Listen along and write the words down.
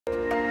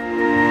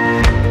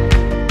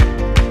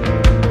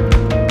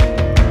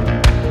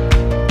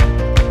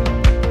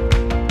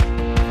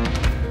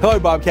Hello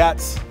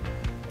Bobcats.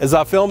 As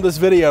I filmed this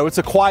video, it's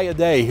a quiet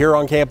day here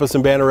on campus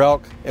in Banner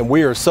Elk, and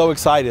we are so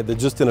excited that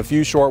just in a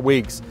few short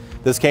weeks,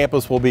 this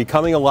campus will be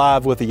coming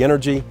alive with the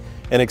energy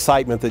and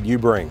excitement that you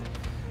bring.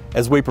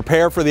 As we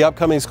prepare for the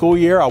upcoming school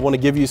year, I want to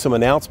give you some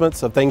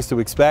announcements of things to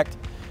expect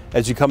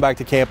as you come back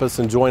to campus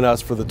and join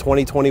us for the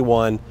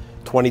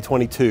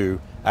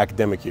 2021-2022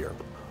 academic year.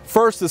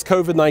 First is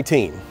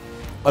COVID-19.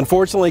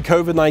 Unfortunately,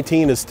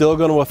 COVID-19 is still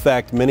going to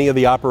affect many of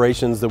the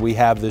operations that we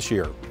have this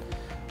year.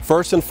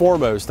 First and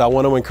foremost, I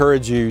want to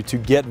encourage you to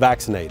get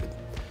vaccinated.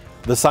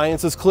 The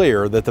science is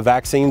clear that the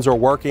vaccines are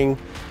working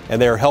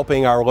and they are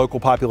helping our local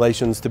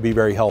populations to be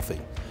very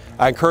healthy.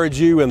 I encourage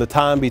you in the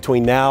time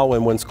between now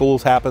and when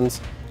schools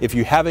happens, if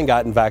you haven't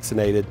gotten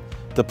vaccinated,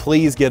 to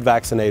please get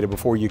vaccinated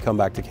before you come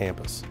back to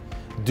campus.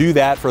 Do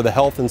that for the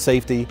health and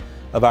safety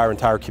of our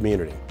entire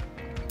community.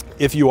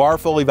 If you are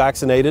fully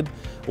vaccinated,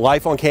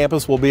 life on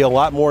campus will be a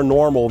lot more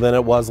normal than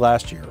it was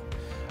last year.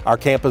 Our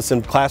campus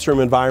and classroom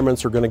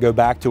environments are going to go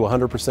back to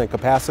 100%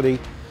 capacity.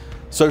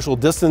 Social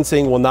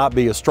distancing will not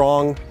be as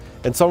strong,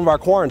 and some of our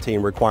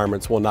quarantine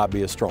requirements will not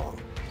be as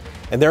strong.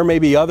 And there may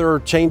be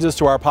other changes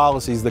to our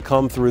policies that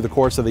come through the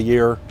course of the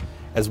year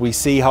as we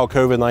see how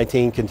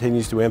COVID-19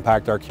 continues to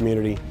impact our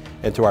community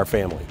and to our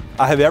family.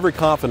 I have every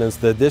confidence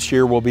that this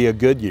year will be a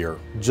good year,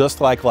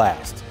 just like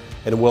last,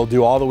 and we'll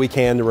do all that we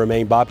can to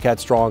remain Bobcat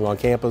strong on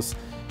campus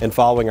and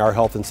following our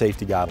health and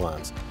safety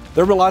guidelines.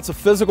 There have been lots of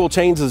physical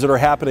changes that are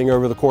happening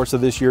over the course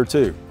of this year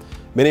too.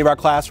 Many of our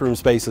classroom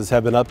spaces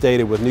have been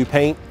updated with new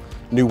paint,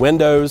 new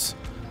windows,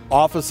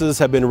 offices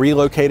have been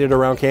relocated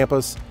around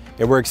campus,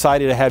 and we're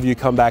excited to have you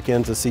come back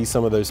in to see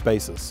some of those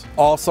spaces.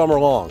 All summer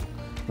long,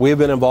 we have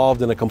been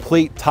involved in a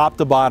complete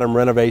top-to-bottom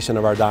renovation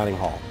of our dining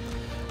hall.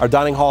 Our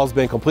dining hall has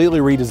been completely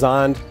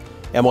redesigned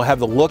and will have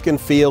the look and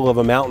feel of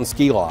a mountain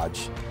ski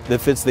lodge that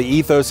fits the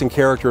ethos and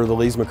character of the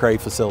Lees-McRae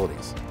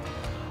facilities.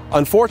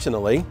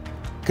 Unfortunately,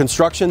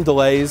 construction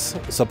delays,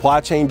 supply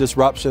chain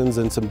disruptions,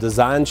 and some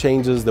design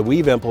changes that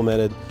we've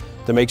implemented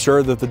to make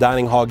sure that the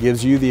dining hall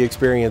gives you the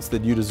experience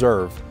that you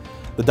deserve.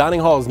 The dining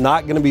hall is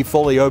not going to be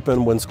fully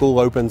open when school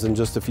opens in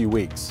just a few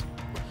weeks.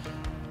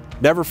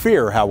 Never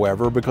fear,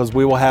 however, because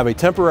we will have a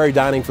temporary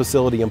dining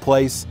facility in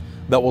place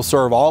that will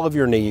serve all of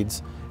your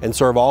needs and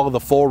serve all of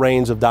the full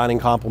range of dining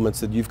complements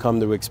that you've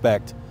come to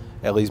expect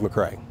at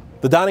Lees-McRae.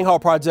 The dining hall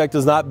project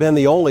has not been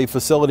the only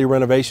facility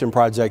renovation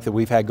project that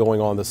we've had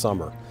going on this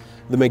summer.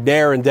 The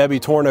McNair and Debbie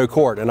Torno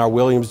Court in our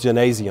Williams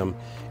Gymnasium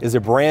is a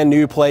brand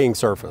new playing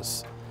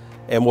surface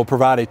and will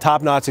provide a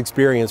top-notch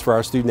experience for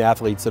our student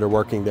athletes that are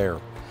working there.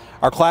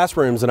 Our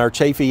classrooms in our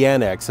Chafee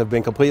Annex have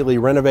been completely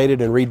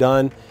renovated and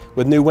redone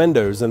with new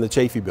windows in the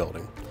Chafee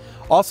building.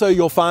 Also,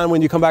 you'll find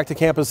when you come back to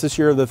campus this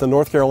year that the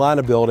North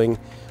Carolina building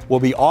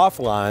will be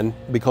offline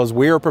because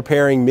we are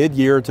preparing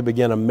mid-year to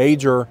begin a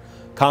major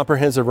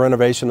comprehensive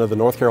renovation of the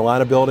North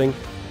Carolina building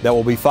that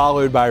will be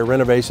followed by a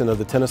renovation of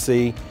the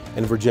Tennessee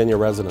and Virginia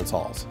residence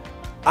halls.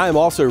 I am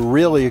also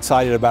really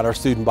excited about our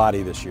student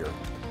body this year.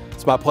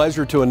 It's my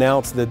pleasure to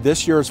announce that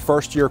this year's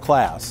first-year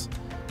class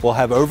will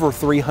have over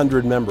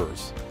 300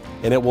 members,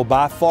 and it will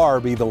by far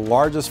be the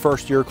largest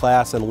first-year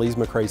class in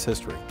Lees-McRae's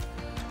history.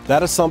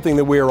 That is something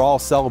that we are all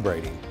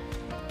celebrating.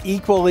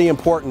 Equally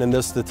important in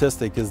this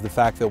statistic is the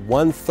fact that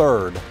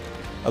 1/3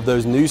 of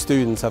those new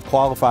students have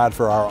qualified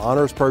for our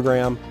honors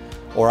program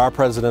or our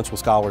Presidential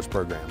Scholars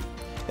Program.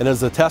 And it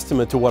is a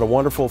testament to what a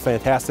wonderful,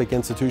 fantastic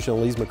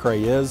institution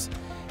Lees-McRae is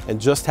and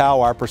just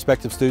how our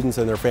prospective students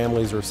and their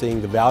families are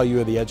seeing the value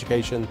of the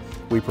education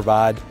we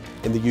provide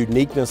and the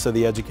uniqueness of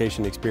the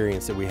education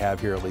experience that we have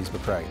here at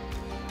Lees-McRae.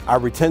 Our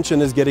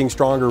retention is getting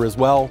stronger as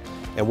well,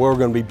 and we're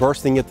going to be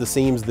bursting at the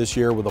seams this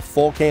year with a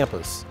full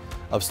campus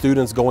of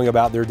students going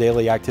about their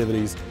daily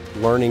activities,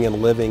 learning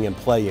and living and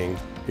playing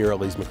here at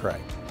Lees-McRae.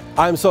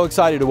 I'm so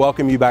excited to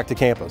welcome you back to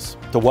campus,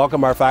 to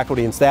welcome our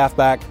faculty and staff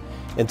back,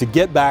 and to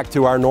get back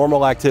to our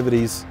normal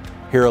activities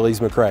here at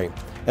Lees-McRae.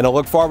 And I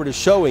look forward to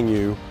showing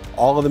you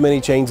all of the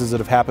many changes that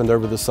have happened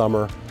over the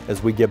summer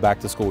as we get back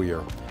to school year.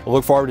 I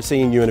look forward to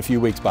seeing you in a few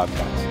weeks,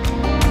 Bobcats.